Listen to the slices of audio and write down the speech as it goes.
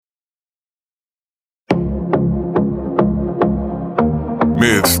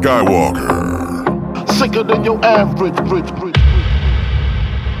Mid Skywalker. Sicker than your average, bridge.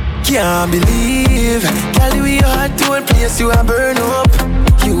 Can't believe, girl, the way your heart to one place you a burn up.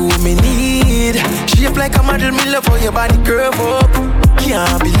 You me need, shape like a model, me love how your body curve up.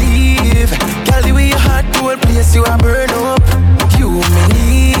 Can't believe, girl, the way your heart to one place you a burn up. You me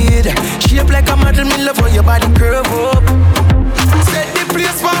need, shape like a model, me love how your body curve up. Set the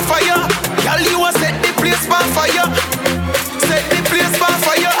place on fire, girl, you a set the place on fire. Set the place on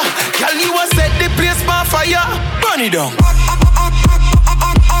fire, girl, you a set the place on fire. Burn it down.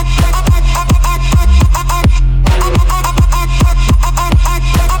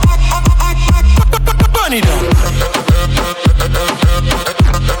 Burn it down.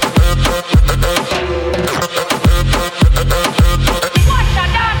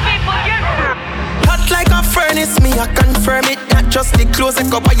 Hot like a furnace, me I confirm it. Not just the clothes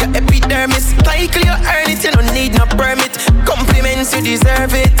that cover your epidermis. Title you earn it, you don't need no permit. Compliments, you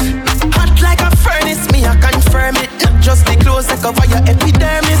deserve it. Hot like a furnace, me I confirm it. Not just the clothes that cover your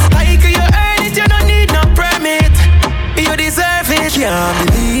epidermis. Title you earn it, you don't need no permit. You deserve it. Can't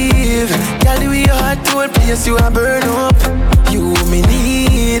believe, girl, the way your heart to one place you a burn up. You me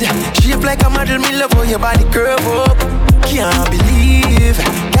need, shape like a model, me love how your body curve up. Can't believe,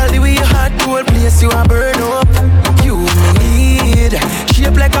 girl, the way your heart to one place you a burn up. You me need,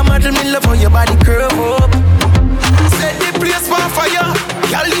 shape like a model, me love how your body curve up. Set the place on fire,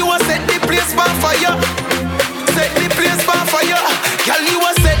 girl, you a set the place on fire. Set the place on fire, girl, you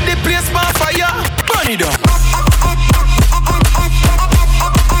a set the place on fire. Burn it down.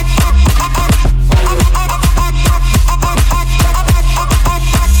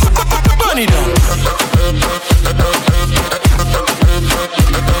 Burn it down.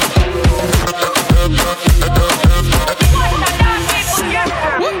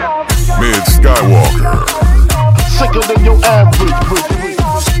 Mid Skywalker. Sicker than your average, bridge.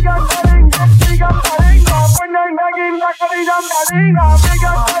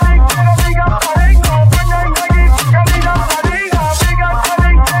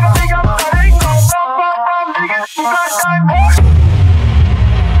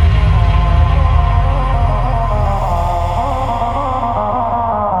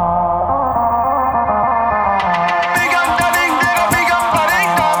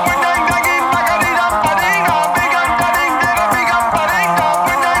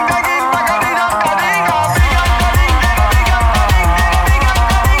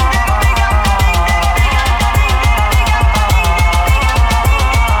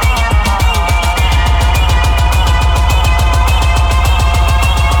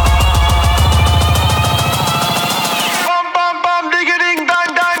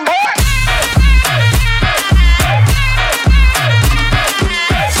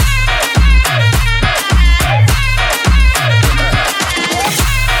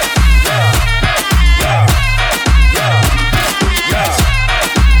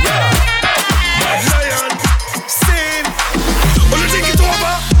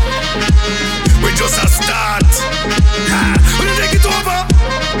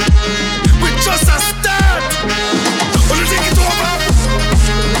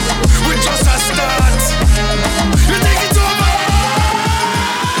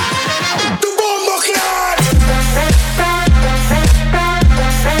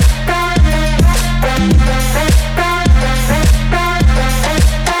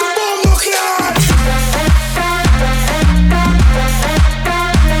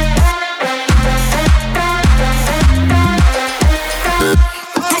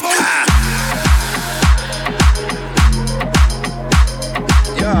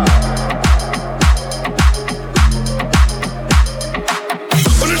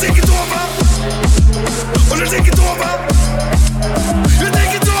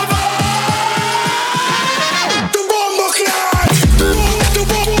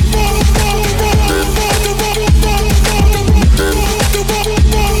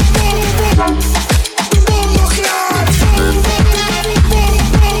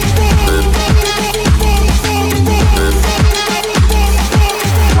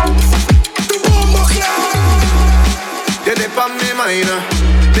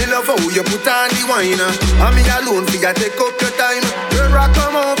 And me alone for you take up your time. Girl, rock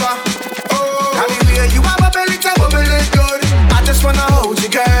come over. Oh, have you where you have a belly to bubble it good. I just wanna hold you,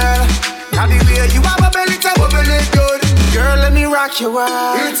 girl. Have you where you have a belly to bubble it good. Girl, let me rock your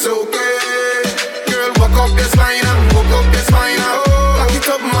world. It's okay. Girl, walk up your spine and walk up your spine. Oh, lock it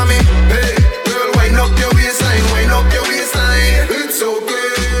up, mommy. Hey, girl, wind up your waistline, wind up your waistline. It's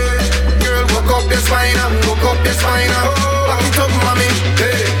okay. Girl, walk up your spine and walk up your spine. Oh, lock it up, mommy.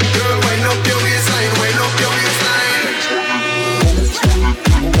 Hey, girl, wind up your waistline, wind up your waistline.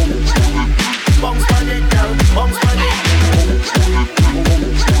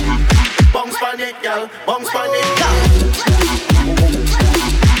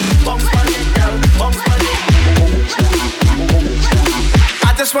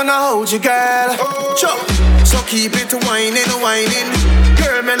 wanna hold you, girl. Sure. So keep it whining, whining.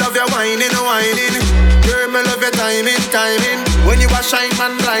 Girl, me love your whining, whining. Girl, me love your timing, timing. When you are shine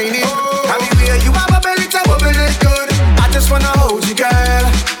man blinding. Everywhere you have a belly to bubble it good. I just wanna hold you, girl.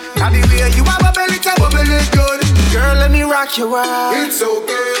 Everywhere you have a belly to bubble it good. Girl, let me rock your world. It's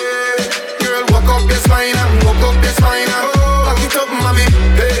okay. Girl, walk up your spine and walk up your spine and lock it up, mommy.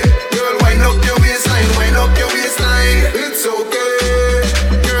 Hey, girl, wind up your waistline, wind up your waistline. It's okay.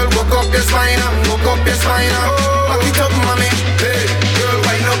 Girl, walk up your spine and walk up your spine and lock it up, mommy. Hey, girl,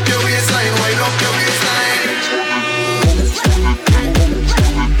 wind up your waistline, wind up your waistline.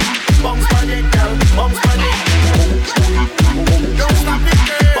 Bounce on it, girl, bounce on it. Don't stop it,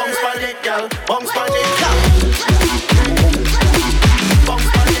 girl. Bounce on it, girl, bounce on it, girl.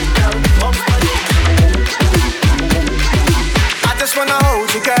 Just wanna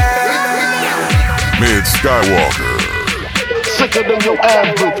hold you, girl. Mid Skywalker. Sicker than your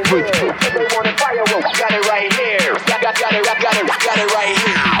average. They want a fireworks, got it right here. Got it right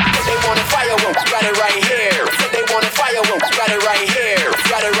here. They want a fireworks, got it right here. They want a fireworks, got it right here.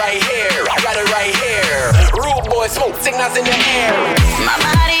 Got it right here. Got it right here. Rude boy, smoke signals in the air. My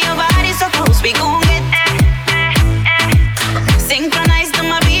body, your body so close, we gon' get synchronized to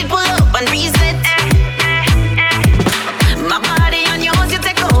my beat, pull up and reset. My body on yours, you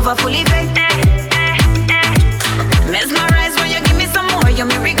take over fully effect. Mesmerize when you give me some more, you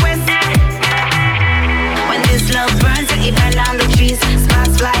may request. When this love burns, it burn down the trees.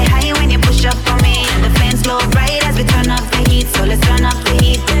 Sparks fly high when you push up on me, and the flames glow bright as we turn up the heat. So let's turn up the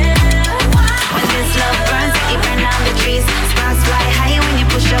heat. When this love burns, it burn down the trees. Sparks fly high when you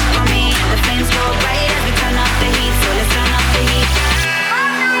push up on me, and the flames glow bright as we turn up the heat. So let's turn up the heat.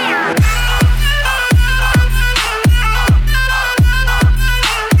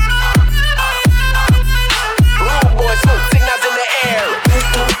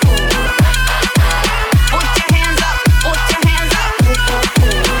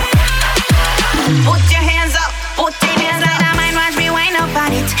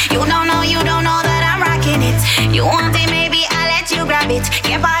 You want it, maybe I'll let you grab it.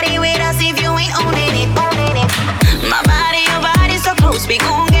 Can't party with us if you ain't owning it. My body, your body so close, we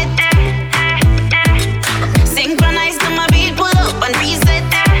gon' get synchronized to my beat, pull up and reset.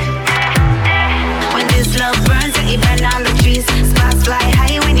 When this love burns, it burn down the trees. Sparks fly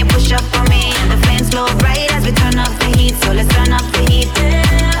high when you push up on me, and the flames glow bright as we turn up the heat. So let's turn up the heat.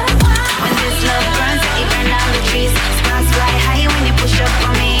 When this love burns, it burn down the trees. Sparks fly high when you push up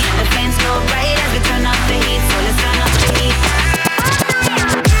on me, and the flames glow bright as we turn up the heat. So let's turn up the heat.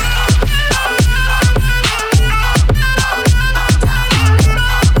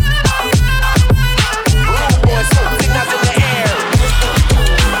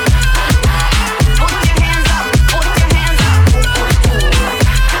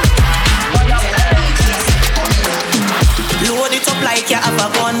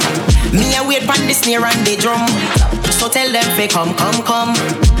 The snare and the drum. So tell them fi come.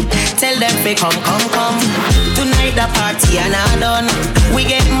 Tell them fi come. Tonight the party and I done. We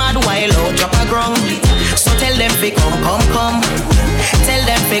get mad while out drop a grung. So tell them fi come. Tell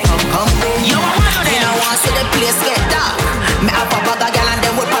them fi come. Yo, they don't want to see the place get dark. Me have a bag of girl and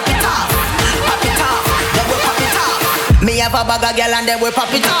then we pop it off. Then we pop it off. Me have a bag of girl and then we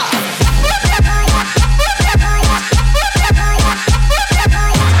pop it off.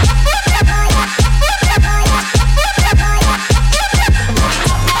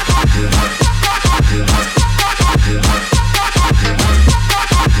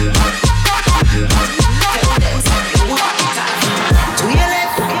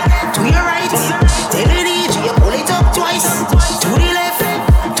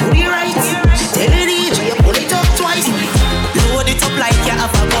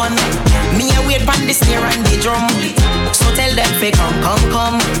 The snare and the drum. So tell them fi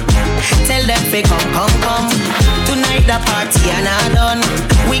come. Tell them fi come. Tonight the party and I done.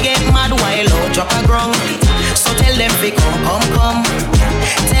 We get mad while out drop a grung. So tell them fi come.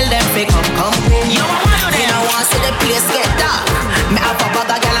 Tell them fi come. Yo, they don't want to see the place get dark. Me have a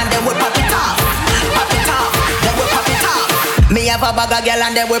bag of girl and then we pop it off. Then we pop it off. Me have a bag of girl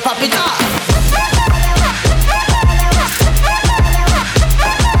and then we pop it off.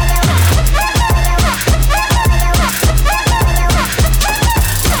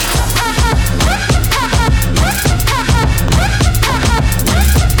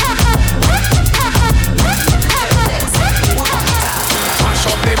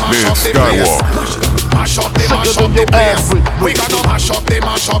 Skywalker. Mash up the place. We gonna mash up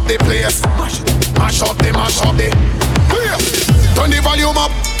the place. Mash up the place. Turn the volume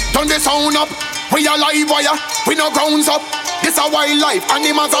up, turn the sound up. We are live wire, we no grounds up. This a wildlife,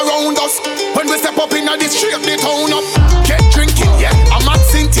 animals around us. When we step up in the street, they town up. Get drinking, yeah, I'm not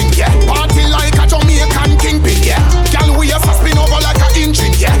sinting, yeah. Party like a Jamaican kingpin, yeah. Girl, we have to spin over like an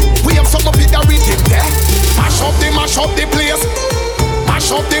engine, yeah. We have some of it that rhythm, yeah. Mash up the place.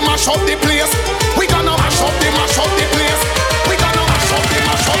 Mash up the place. We gonna mash up the place. We gonna mash up the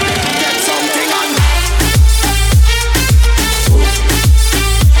get something on.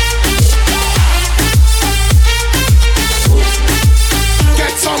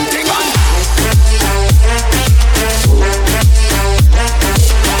 Get something on.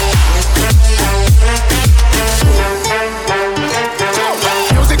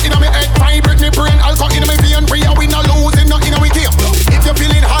 Music in my head, vibrate me brain, alcohol in my vein, we are we not losing, nothing we game. If you're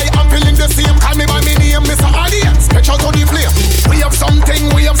feeling high, I'm feeling the same. Call me by my name, Mr. Audience. Special to the flame. We have something.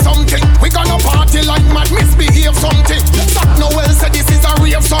 We gonna party like mad, misbehave something. Zach Noel said this is a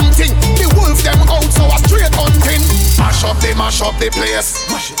rave something. The wolves them out, so I straight hunting. Mash up the place.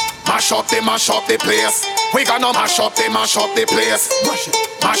 Mash up the place. We gonna mash up the place. Mash up the place.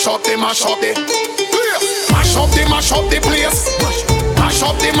 Mash up the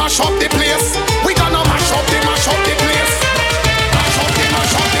place. Mash up the place. We gonna mash up the place. Mash up the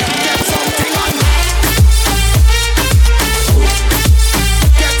get something on.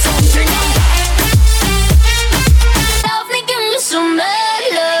 Get something on. Love me, give me some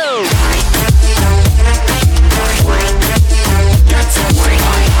mellow. Get something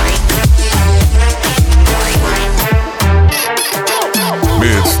on.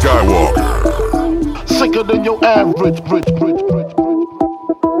 Mid Skywalker. Sicker than your average.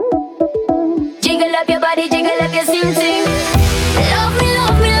 Jiggle up your body, jiggle up your sing sing. Love me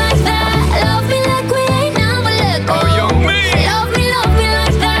like that. Love me like we ain't never let go. Love me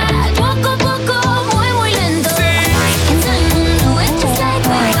like that. Poco, muy lento. Do it just like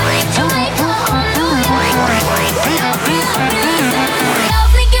we Jamaica on New York. Love me like that.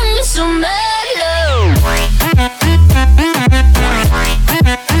 Love me, give me some mellow.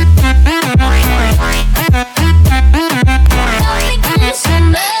 Love me, give me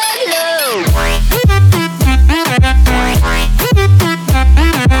some mellow.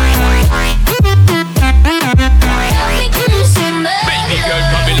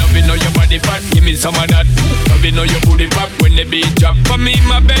 Give me some of that. Love you know you put it back when the beat drop. For me,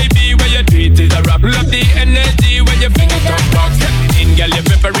 my baby, where you treat is a rap. Love the energy when you fling it up back. Step in, girl, you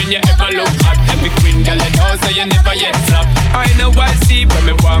peppering, you ever look hot. Every queen, girl, you know, so you never yet flop. I know I see when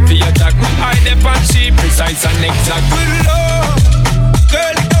me want for your attack. I dep on she precise and exact. Good love,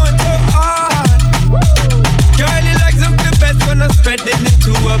 girl, you going so hard. Girl, you like something the best when I'm spreading it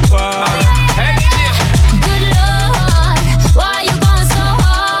to a bar. Hey, Good Lord, why you going so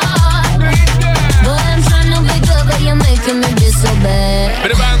hard? Boy, I'm tryna be good, but you're making me be so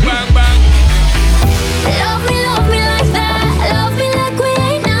bad. bang, bang, bang. Love me like that. Love me like we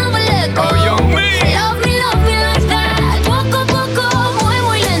ain't never let go. Oh, young me. Love me like that. Poco, muy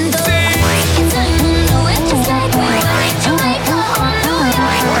lento. Do it just like we Jamaica on New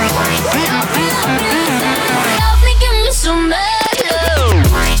York. Love me like that. Love me, give me some mellow.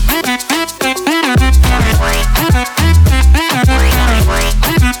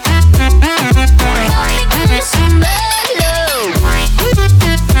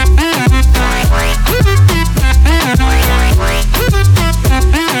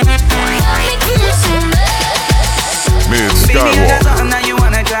 Mid Baby, I got Skywalker. something that you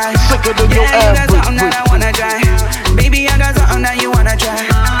wanna try. Sicker than your Yeah, you got something that I average. wanna try. Baby, I got something that you wanna try.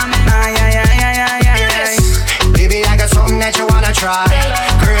 Yeah. Baby, I got something that you wanna try.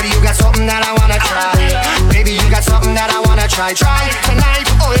 Girl, you got something that I wanna try. Baby, you got something that I wanna try. Try tonight,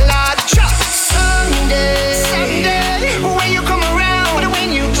 oh Lord. Someday, when you come around,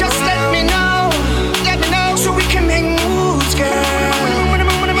 when you just let me know, so we can make moves, girl.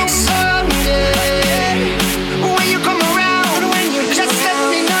 Someday, when you come around, when you just let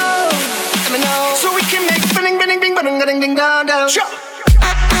me know, so we can make bing, bing, bing, bing, ding, ding, down, down. Sure.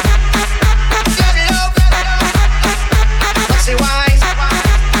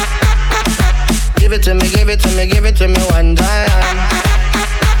 Give it to me, give it to me, give it to me one time.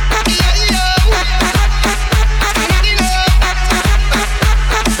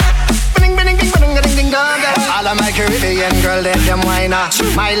 All of my Caribbean girl, let them whine.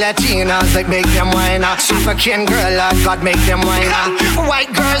 My Latinas, they make them whine. African girl, Lord God, make them whine.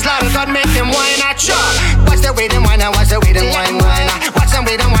 White girls, Lord God, make them whine. Watch the way them whine, watch the way them whine. Watch the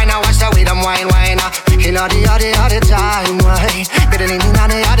way them whine, watch the way them whine. You know the other time, why? Better than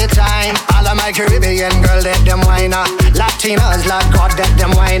the other time. All of my Caribbean girl, let them whine. Latinas, Lord God, let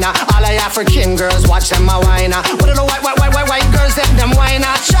them whine. All of African girls, watch them a whine. What are the white girls, let them whine.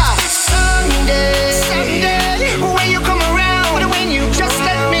 Someday, when you come around.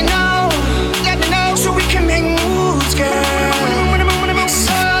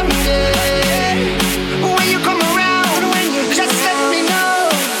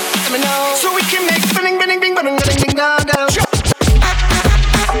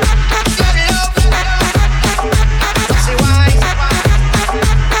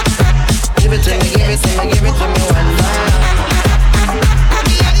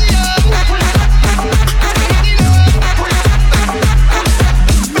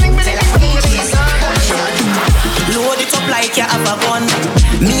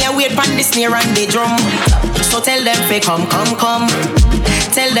 So tell them fi come.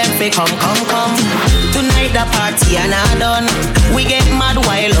 Tell them fi come. Tonight the party and I done. We get mad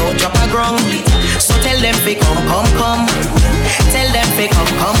while out drop a grung. So tell them fi come. Tell them fi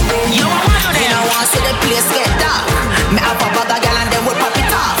come. You know want see the place get dark. Me have a bag of girl and then we pop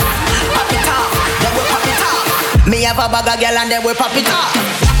it off. Then we pop it off. Me have a bag of girl and then we pop it off.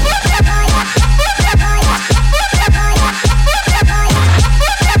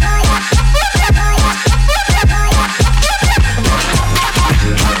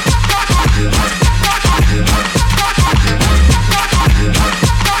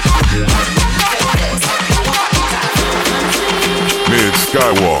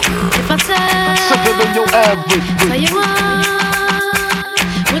 Skywalker. If I said Sicker than your average. tell you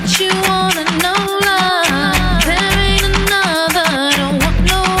what you wanna know, love. There ain't another, don't want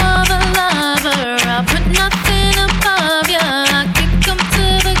no other lover. I put nothing above ya, I kick 'em to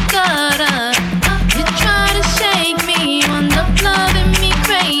the gutter. You try to shake me, wind up loving me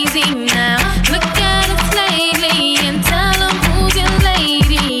crazy now. Look at us lately and tell 'em who's your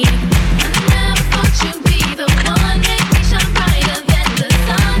lady. I never thought you'd be the one, make me shine brighter than the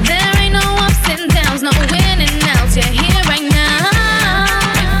sun. There ain't no ups and downs, no winning outs, you're here right now.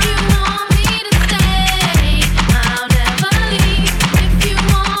 If you want me to stay, I'll never leave. If you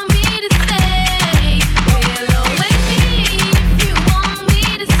want me to stay, we'll always be. If you want me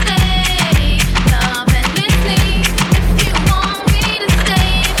to stay, love endlessly. If you want me to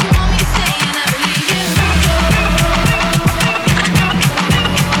stay, and I believe you.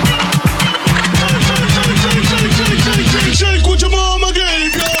 Shake what your mama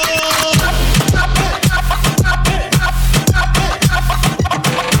gave you.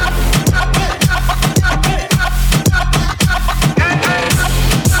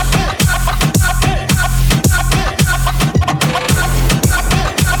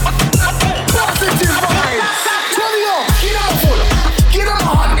 Positive vibes. Turn it up. Get 'em a full. Get 'em a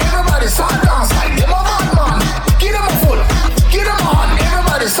hot. Everybody start dance like them a bad man. Get 'em a full. Get 'em a hot.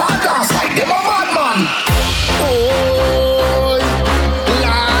 Everybody start dance like them a bad man. Oh,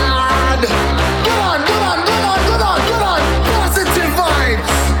 lad. Get on. Positive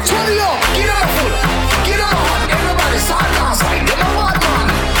vibes. Turn it up. Get 'em a full. Get 'em a hot. Everybody start dance like them a bad man.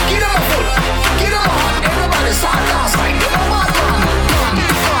 Get 'em a full. Get 'em a hot. Everybody start dance like them a bad man.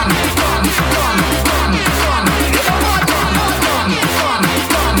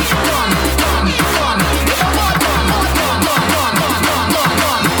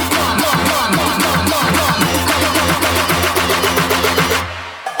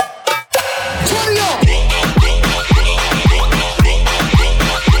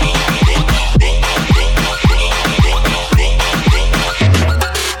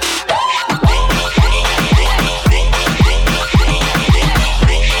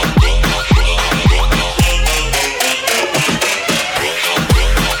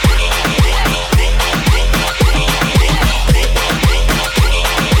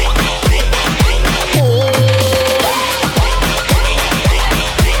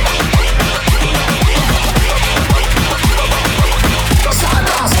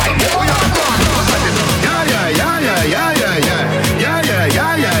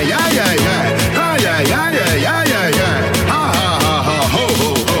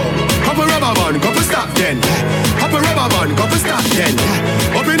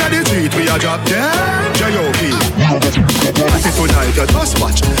 Tonight you just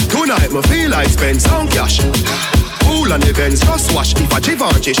watch. Tonight me feel like spend some cash. Cool on the Benz, just watch. If a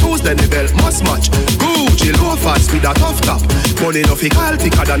Givenchy shoes, then the belt must match. Gucci loafers with a tough top. Money no fi call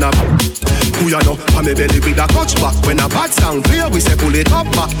thicker than a. Who you know? On me belly with a clutch back. When a bad sound clear, we say pull it up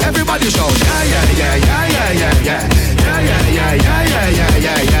back. Everybody shout yeah.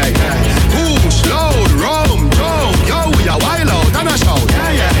 Push, load, rum, drum. Yo, we a wild out and a shout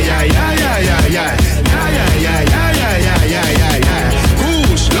yeah.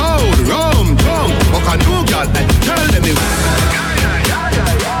 Push, load, rum, drum. What can you girl? Tell them it.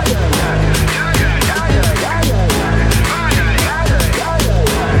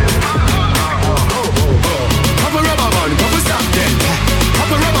 Pop a rubber band, pop a stop then.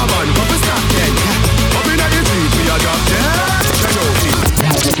 Pop a rubber band, pop a stop then. Up inna the street, we a drop dead. Check out me.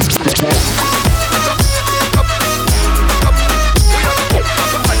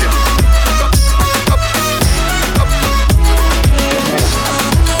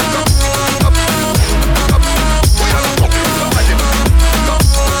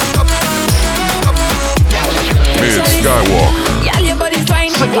 Skywalker. Yeah, your body's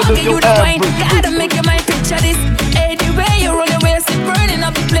fine. Walking you the wine. Gotta make your mind picture this. Anyway, you roll your waist, it's burning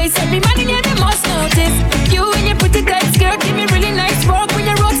up the place. Every man in here, they must notice. You in your pretty tight skirt, give me really nice work when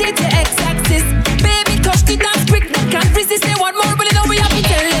you rotate your x-axis. Baby, touch the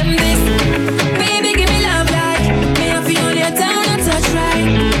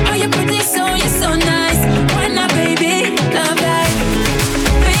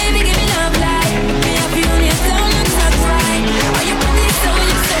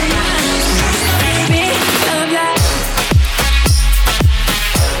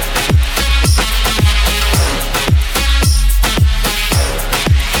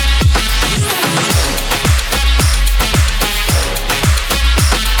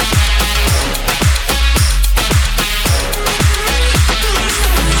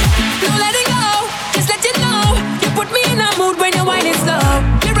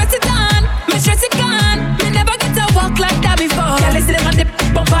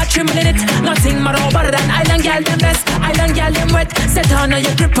on,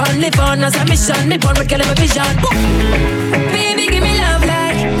 your grip on, live on as a mission. Me born with kill my vision. Baby, give me love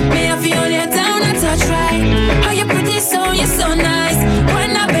like me. I feel you down and touch right. How you pretty so, you're so nice.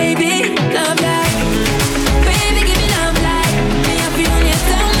 When a baby, love like. Baby, give me love like me. I feel you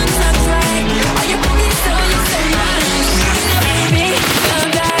down and touch right. How you pretty so, you're so nice. When a baby,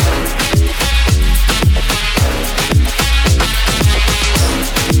 love like.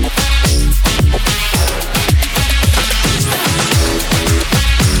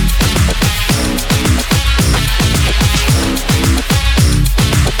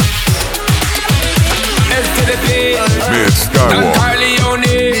 Mid Skywalk.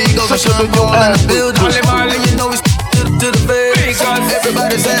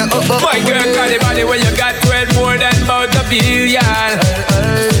 Everybody saying, my girl got the body when you got 12 more than about a billion.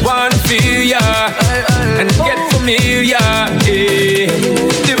 Wanna feel ya and get familiar. Yeah.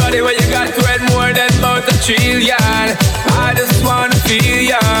 The body when you got 12 more than about a trillion. I just wanna feel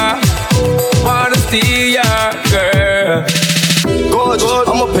ya, wanna steal ya, girl. gorgeous.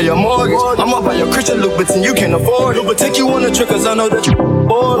 I'ma pay your mortgage. I'ma buy your Christian Louboutin, you can't afford it. But take you on a trip, cause I know that you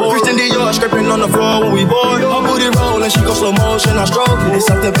bored. Christian Dior scraping on the floor when we board. Her booty roll and she go slow motion, I stroke it. It's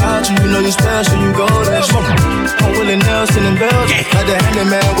something about you, you know you special, you go there. I'm Willie Nelson in Belgium. Like the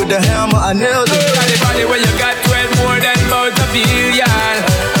handyman with the hammer, I nailed it. Got the body when you got 12 more than about a billion.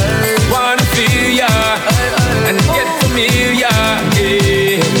 Wanna feel ya and get familiar.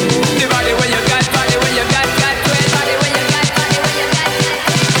 Yeah. The body when you got, body when you got 12, body when you got, body when you got.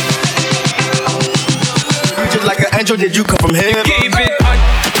 You just like an angel, did you come from heaven? Keep it hot.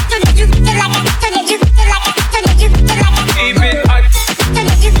 Keep it hot. Keep it hot.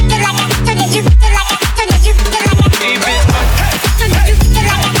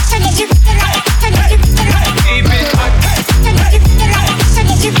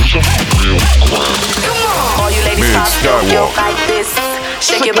 All you ladies pop yo like this.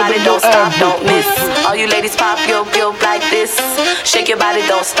 Shake your body, don't stop, don't miss. All you ladies pop yo like this. Shake your body,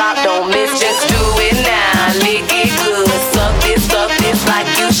 don't stop, don't miss. Just do it now, lick it good. Suck this like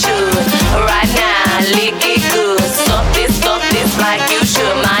you should. Right now, lick it good. Suck this like you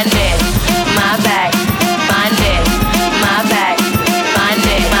should. My neck, my back, my neck, my back, my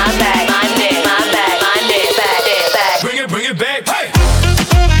neck, my back, my neck, my back, my neck, back. Bring it back. Hey.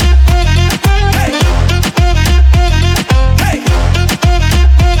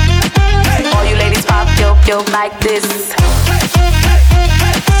 All you ladies pop yo like this.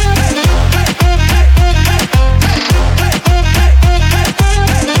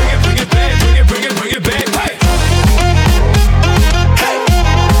 Bring it back.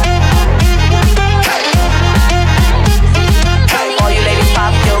 Hey. All you ladies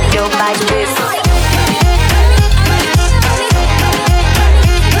pop yo like this.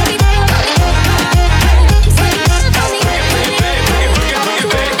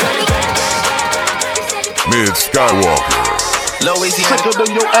 Mid Skywalker. Low easy, Quicker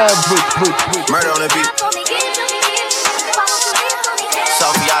than your average. murder on the beat.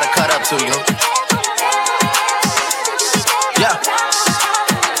 Sophie, y'all to cut up to you. Yeah.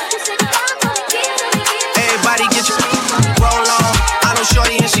 Everybody get your roll on. I know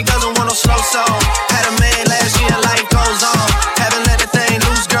shorty and she doesn't want no slow song. Had a man last year, life goes on. Haven't let the thing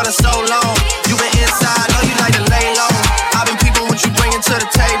loose, girl, in so long. You been inside, know you like to lay low. I've been peeping what you bringing to the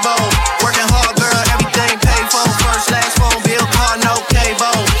table. Working hard, girl, everything paid for. First, last phone bill, car, no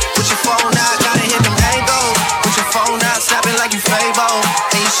cable. Put your phone out, gotta hit them angles. Put your phone out, snapping like you Fable.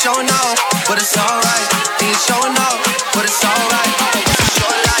 And you showing off, but it's alright. And you showing off, but it's alright. It's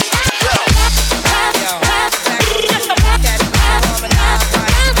your life,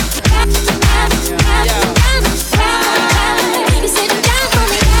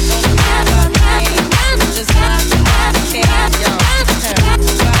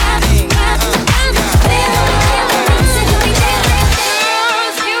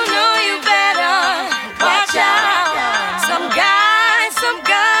 Some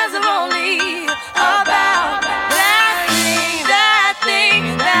guys are only about that thing that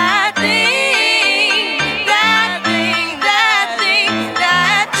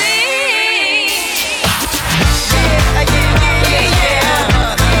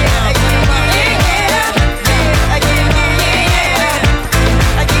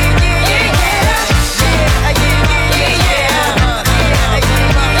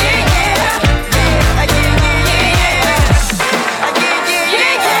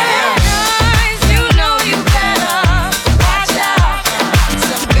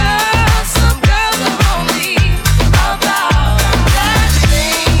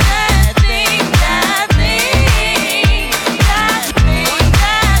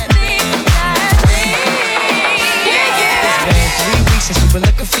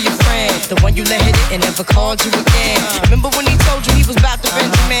The one you let hit it and never called you again. Remember when he told you he was about to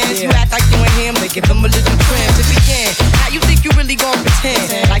Benjamins? You act like you and him, they give him a little trim to begin. Now you think you really gon'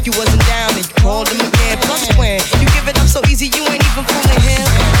 pretend like you wasn't down and you called him again. Plus when you give it up so easy, you ain't even fooling him.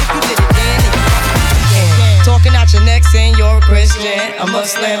 If you did it then you again. Talking out your neck saying you're a Christian, a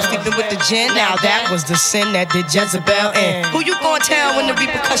Muslim, sleeping with the gin. Now that was the sin that did Jezebel in. Who you gon' tell when the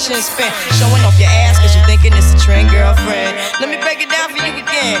repercussions spin? Showing off your ass cause you thinking it's a trend, girlfriend. Let me break it down for you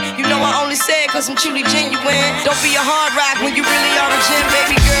again. You know I only say it cause I'm truly genuine. Don't be a hard rock when you really are a gem,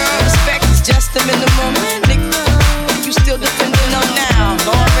 baby girl. Respect is just the minimum. Nigga, you still defending them now.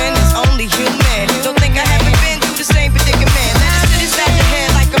 Lauren is only human. Don't think I haven't been through the same predicament. Let it sit inside your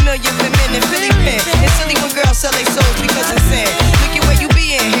head like a million women in Philly pen. It's silly when girls sell their souls because it's sin. Look at where you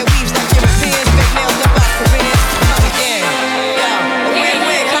be in. Hair weaves like Europeans. Fake nails done by Koreans. Come again. Yo,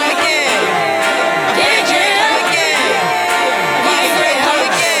 win-win, come again. Yeah, come again. Win-win, come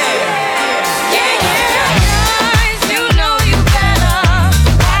again. Yeah. Guys, you know you better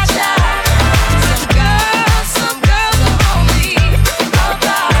watch out. Some girls are only about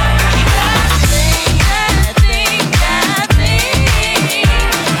that thing.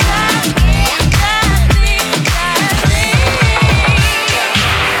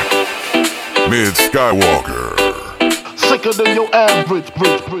 Mid Skywalker. Sicker than your average.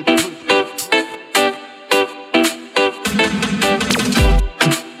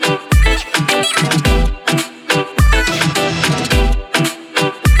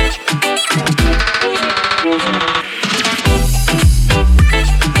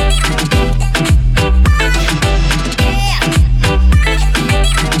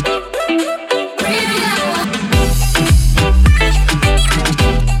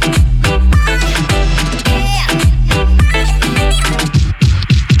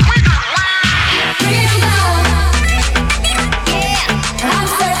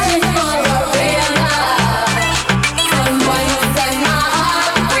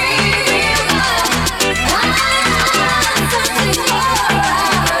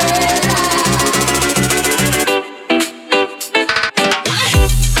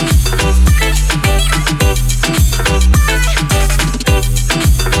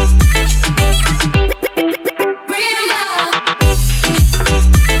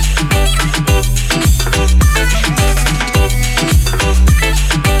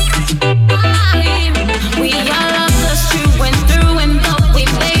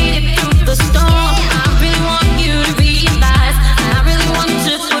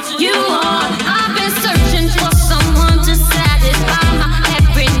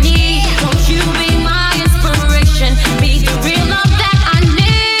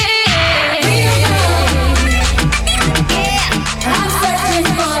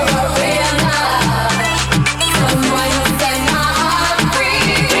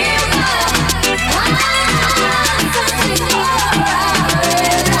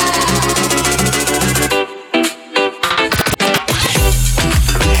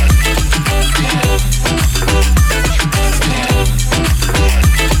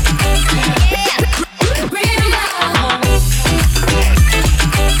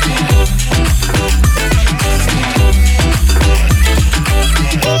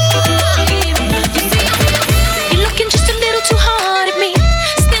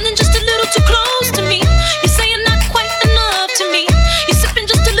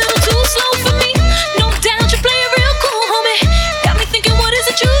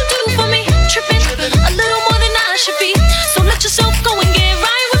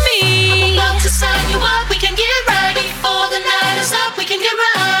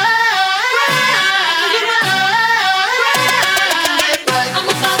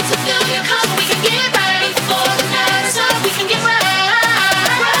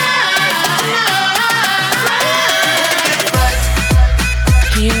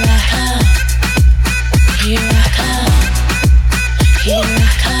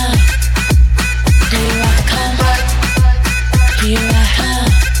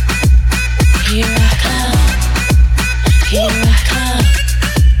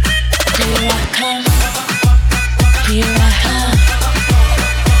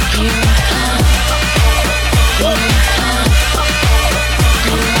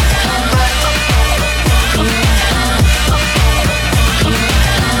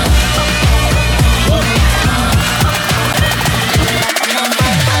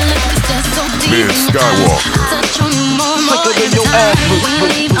 Mid Skywalker. Sicker than your average. When you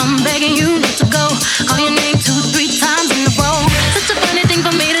leave, I'm begging you not to go. Call your name 2-3 times in a row. Such a funny thing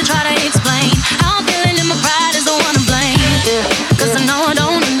for me to try to explain. How I'm feeling and my pride is the one to blame. Cause I know I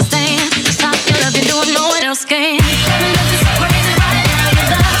don't understand. Just how I feel I've been doing no one else can. My love is so crazy right now. Your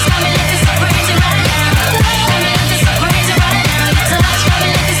love's got me like this.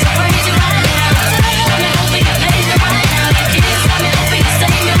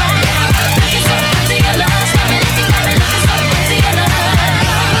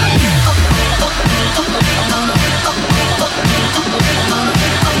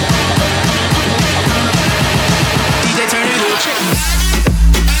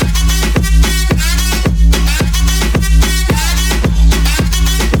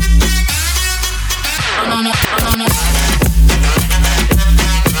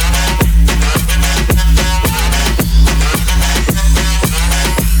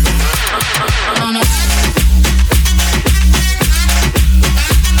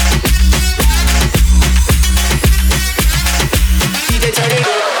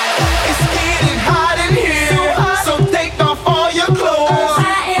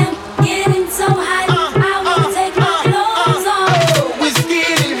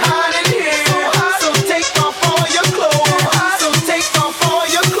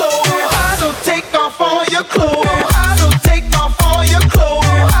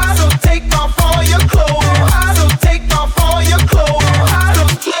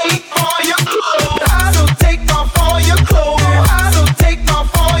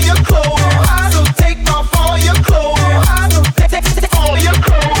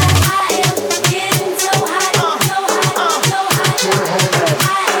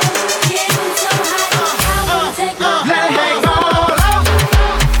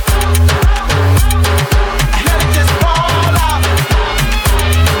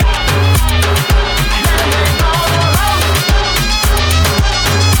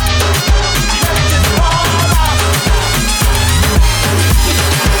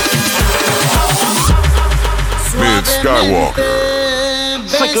 Skywalker.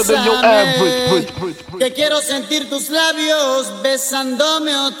 Sicker than your average. Que quiero sentir tus labios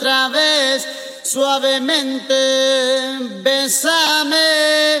besándome otra vez, suavemente,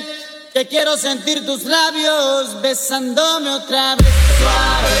 bésame. Que quiero sentir tus labios besándome otra vez,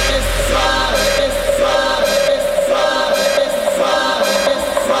 suave, suave, suave, suave, suave,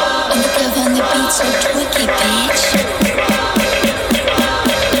 suave. Undercover on the beat, so twerky, bitch.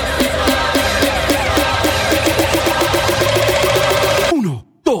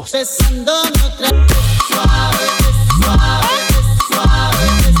 Besándome otra vez, suave, suave,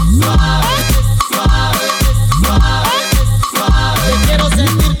 suave, suave, suave, suave. Te quiero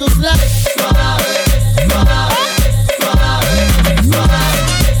sentir tus labios, suave, suave, suave,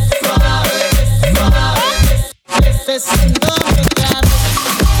 suave, suave. Besándome otra vez.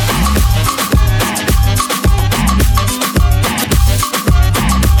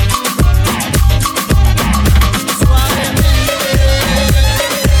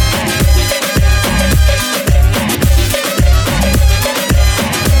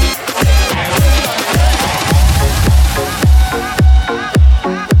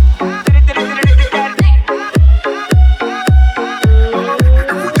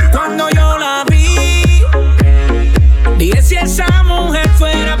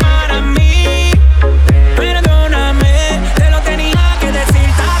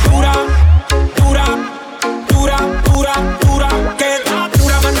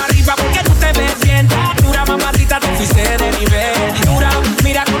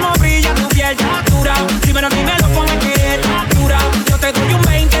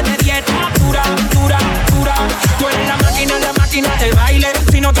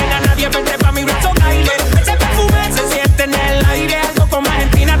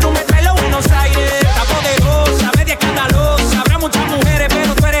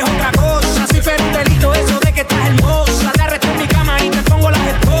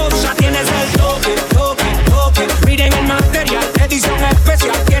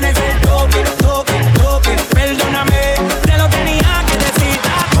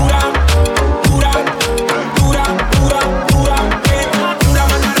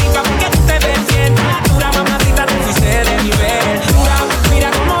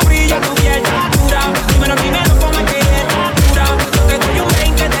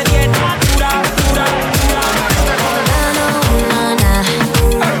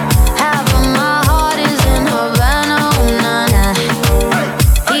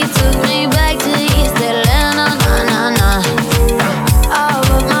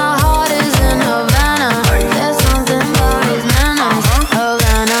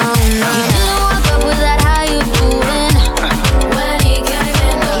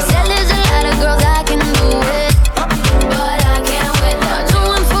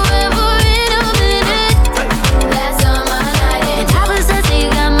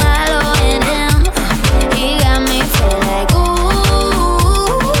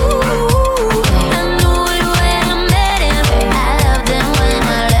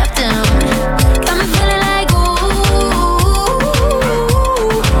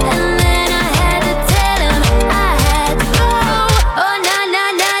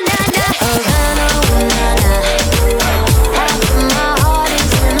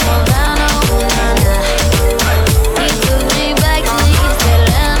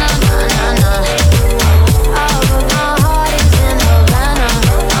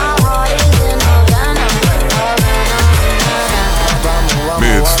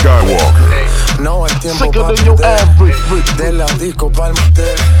 De la disco pa'l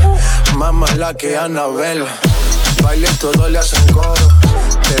motel, más mala que Anabel. Baile todo le hacen coro,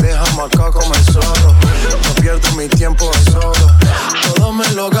 te dejamos acá como el zorro. No pierdo mi tiempo en solo, todo me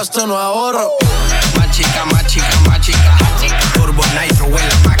lo gasto, no ahorro. Más chica, más chica, más chica. Turbo Nitro en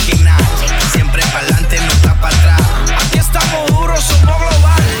la máquina, siempre pa'lante, nunca para atrás. Aquí estamos duros, somos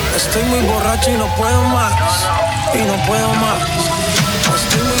global. Estoy muy borracho y no puedo más, y no puedo más.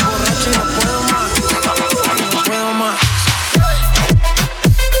 Estoy muy borracho y no puedo más.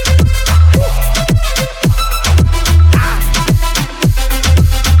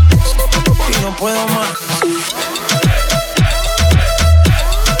 No puedo más.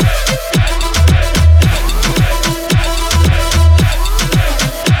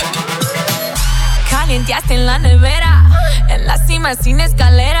 Calienteaste en la nevera, en la cima sin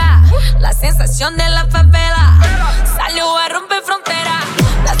escalera. La sensación de la favela salió a romper frontera.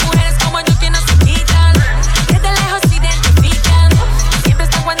 Las mujeres como yo que no se quitan, desde lejos se identifican, siempre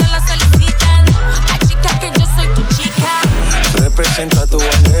están cuando las solicitan. La chica que yo soy tu chica. Representa tu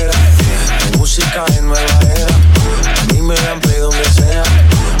bandera, mi música en nueva era. A mí me dan play donde sea,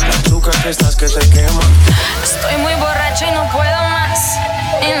 las chucas que estás que te queman. Estoy muy borracho y no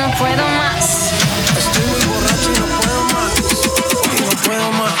puedo más. Estoy muy borracho y no puedo más. Y no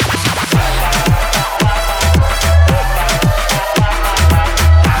puedo más.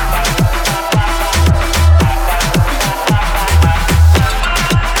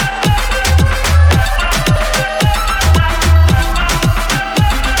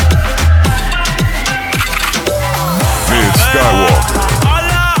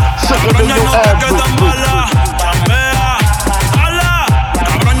 Sicker than your average bitch.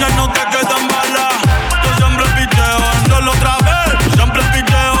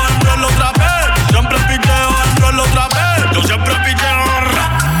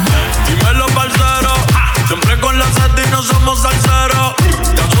 Somos salseros,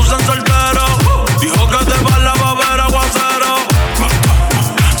 te asusan soltero. Dijo que te va la babera aguacero.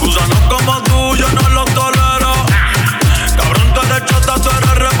 Gusanos como tú, yo no los tolero. Cabrón, tú eres chota, tú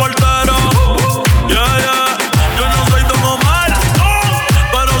eres reportero. Yeah, yeah, yo no soy Don Omar,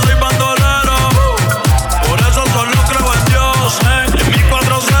 pero soy bandolero. Por eso solo creo en Dios, en mi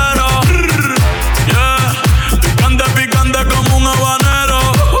 4-0. Yeah, picante como un habanero.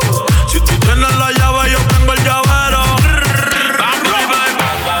 Si tú tienes la llave, yo tengo el llavero.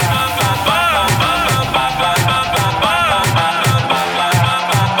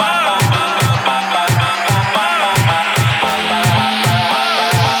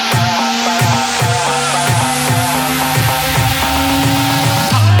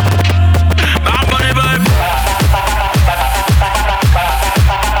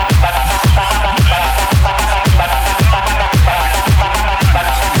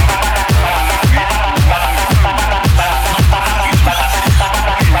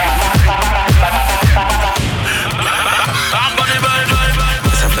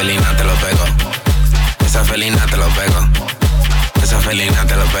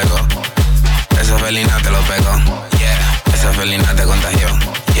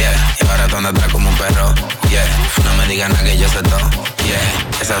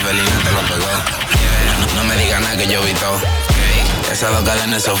 Esas dos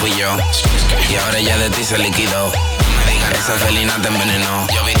cadenas, eso fui yo. Y ahora ya de ti se liquidó. No me digan, esa felina te envenenó.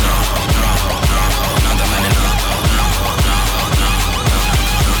 Yo vi, no te envenenó.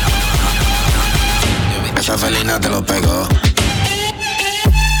 Esa felina te lo pegó.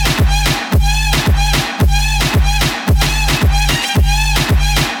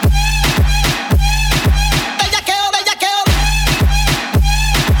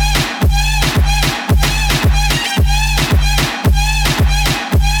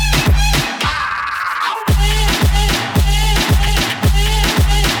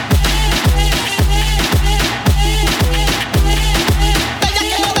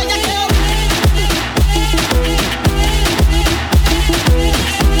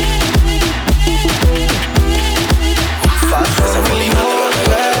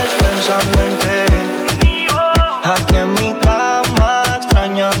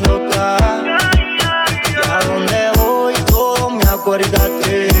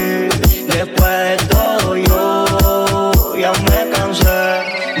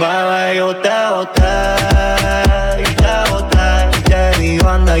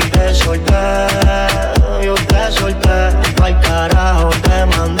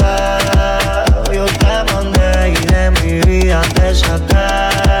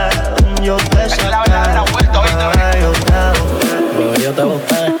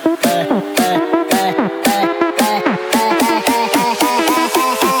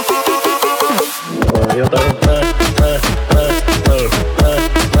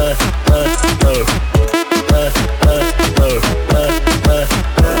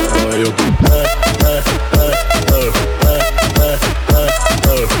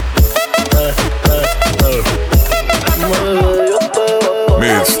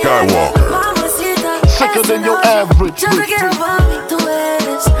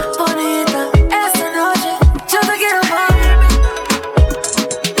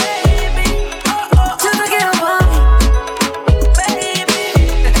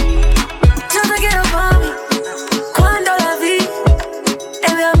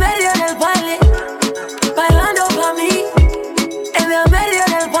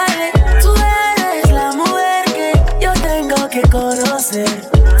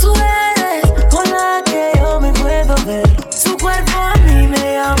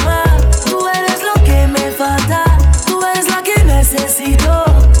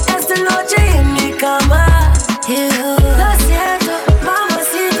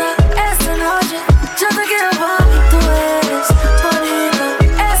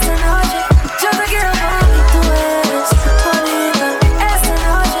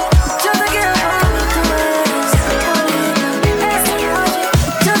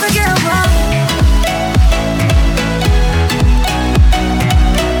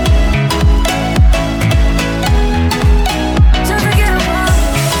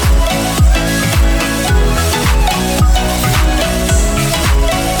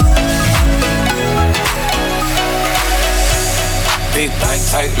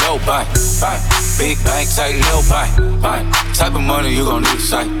 tight, low buy. Big bank, tight, low buy. Type of money you gon' need to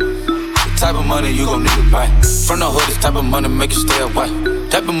sight. The type of money you gon' need to buy. From the hood, this type of money make you stay away.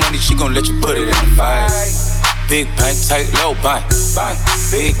 Type of money she gon' let you put it in the fight. Big bank, tight, low buy.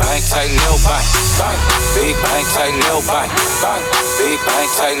 Big bank, tight, low buy. Big bank, tight, low buy. Big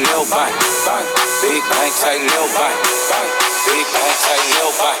bank, tight, low buy. Big bank, tight, low buy. Big bank, tight, low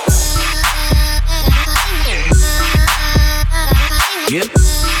buy. Yep.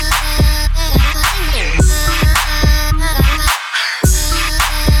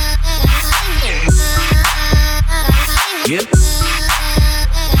 Yep.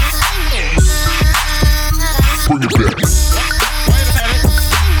 Bring it back.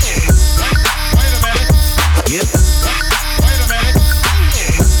 Yep.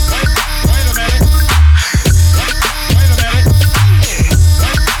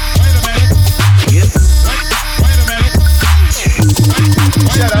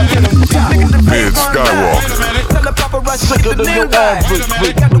 Mid Skywalker. Tell the paparazzi get the name right.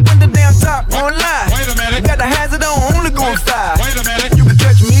 Got the window down top, won't lie. Got the hazard on, only going 5. You can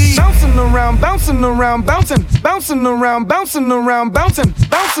catch me bouncing around, bouncing around, bouncing, bouncing around, bouncing around, bouncing,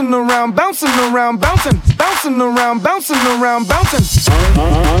 bouncing around, bouncing around, bouncing, bouncing around, bouncing around, bouncing.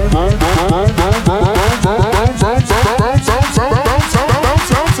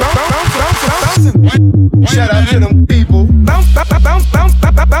 Shout out to them people. Bounce, bounce, bounce, bounce,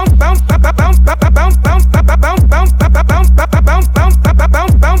 bounce, bounce, bounce, bounce, bounce, bounce,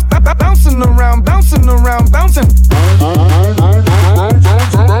 bouncing around, bouncing around, bouncing.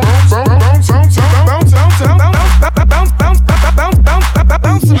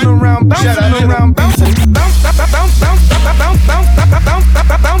 Bouncing around, bouncing around, bouncing.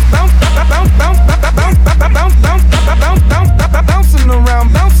 Bouncing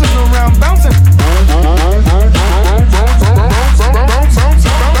around, bouncing around, bouncing.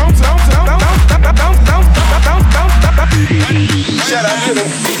 Shout out to them.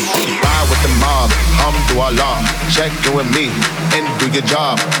 Ride with the mob, Alhamdulillah. Check in with me and do your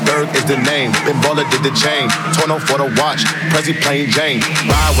job. Berg is the name, Ben Baller did the chain. Torno for the watch, Prezi plain Jane.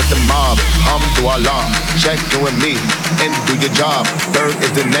 Ride with the mob, Alhamdulillah. Check in with me and do your job. Berg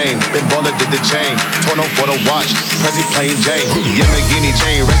is the name, Ben Baller did the chain. Torno for the watch, Prezi plain Jane. Yamagini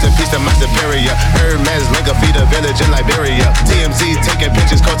chain, rest in peace to my superior. Hermes link a feed a village in Liberia. TMZ taking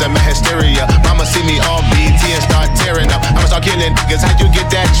pictures causing my hysteria. Mama see me on BT and start tearing up. I'ma start killing niggas, how you get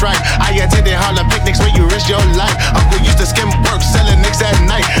that tripe? I attended Harlem picnics where you risk your life. Uncle used to skim work, selling nicks at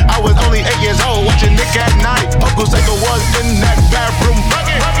night. I was only 8 years old, watching Nick at night. Uncle Psycho was in that bathroom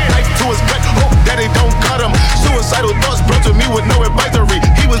bucket. Knife to his gut, hope daddy don't cut him. Suicidal thoughts brought to me with no advisory.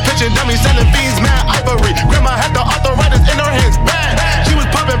 He was pitching dummies, selling fiends, mad ivory. Grandma had the arthritis in her hands, bad. She was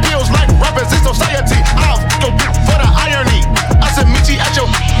popping pills like rappers in society. I'll go for the irony. I said, meet you at your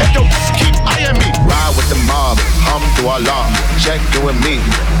keep eyeing me. Ride with the mob, Alhamdulillah. Check in with me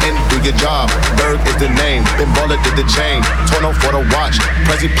and do your job. Berg is the name, Ben Baller did the chain. Torno for the watch,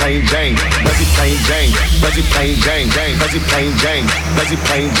 Prezi plain Jane. Prezi plain Jane, Prezi plain Jane, Prezi plain Jane, Prezi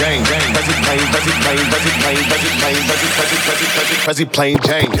plain Jane, Prezi plain, Prezi plain, Prezi plain, Prezi plain, Prezi plain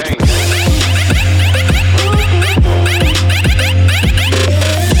Jane.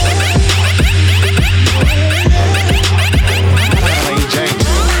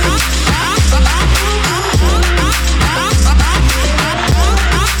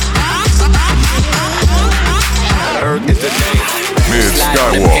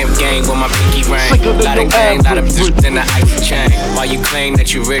 Skywalker. Gang with my pinky ring. Lot of gang, lot of bitches in the icy chain. While you claim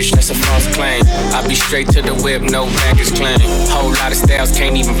that you rich, that's a false claim. I be straight to the whip, no baggage claim. Whole lot of styles,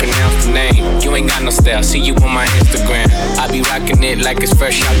 can't even pronounce the name. You ain't got no style, see you on my Instagram. I be rocking it like it's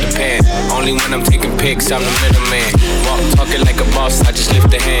fresh out the pan. Only when I'm taking pics, I'm the middleman. Walk talking like a boss, I just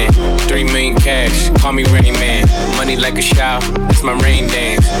lift a hand. 3 million cash, call me Rain Man. Money like a shower, it's my rain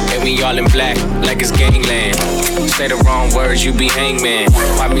dance. And we all in black, like it's gangland. Say the wrong words, you be hangman.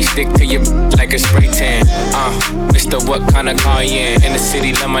 Why me stick to your like a spray tan? Mr. What kind of car you in the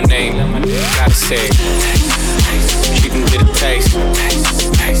city, love my name. Gotta say it. She can get a taste.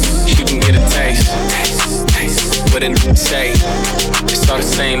 She can get a taste. What it say? It's all the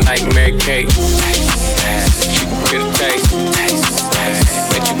same like Mary Kate. She can get a taste.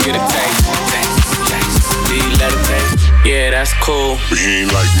 Let you get a taste. Do you let it taste? Yeah, that's cool. But he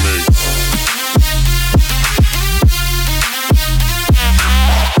ain't like me.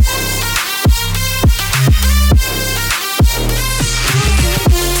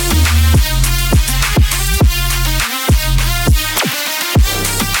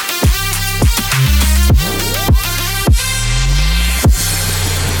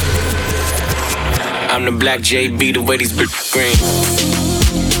 I'm the black JB, the way these bitches green.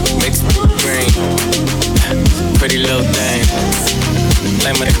 Pretty little thing.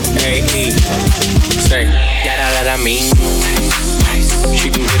 Like my A.E. Say, that I mean. She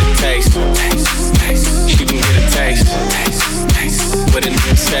can get a taste. She can get a taste. What it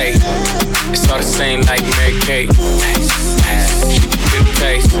say? It's all the same like Mary Kate. She can get a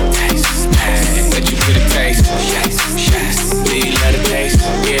taste. Let you get a taste. Do you let it taste?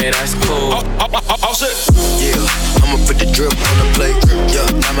 Yeah, that's cool. Yeah, I'ma put the drip on the plate. Yeah,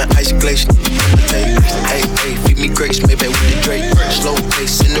 diamond ice glacier on the tape. Hey, hey, feed me grapes, maybe with the Drake. Slow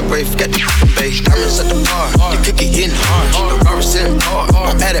pace in the rave, got the bass. Diamonds at the bar, the cookie hitting hard. The bar sitting hard,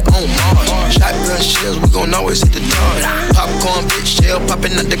 I'm at it on Mars. Shotgun shells, we gon' always hit the tar. Popcorn, bitch, shell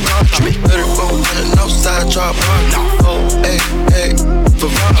popping out the cartridge. 34 on the north side, drop hard. Oh, hey, hey,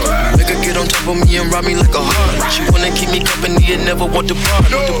 Ferrari. Make her get on top of me and rob me like a heart. She wanna keep me company and never want to part.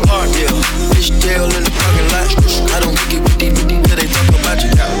 Yeah, fish tail in the parking lot. I don't kick it with these cause they talk about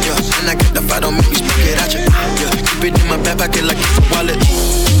you. Yeah, and I got the fight, don't make me smoke it at you. Yeah, keep it in my back pocket like it's a wallet.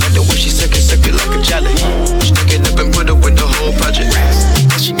 Like the way she suck it like a jelly. Stuck it up and put it with the whole project.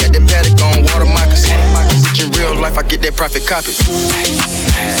 She got that paddock on water moccasin. Which in real life I get that profit copy. She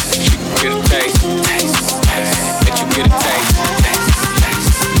can get a taste. Let you get a taste.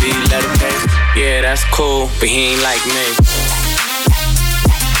 Do you let it taste? Yeah, that's cool, but he ain't like me.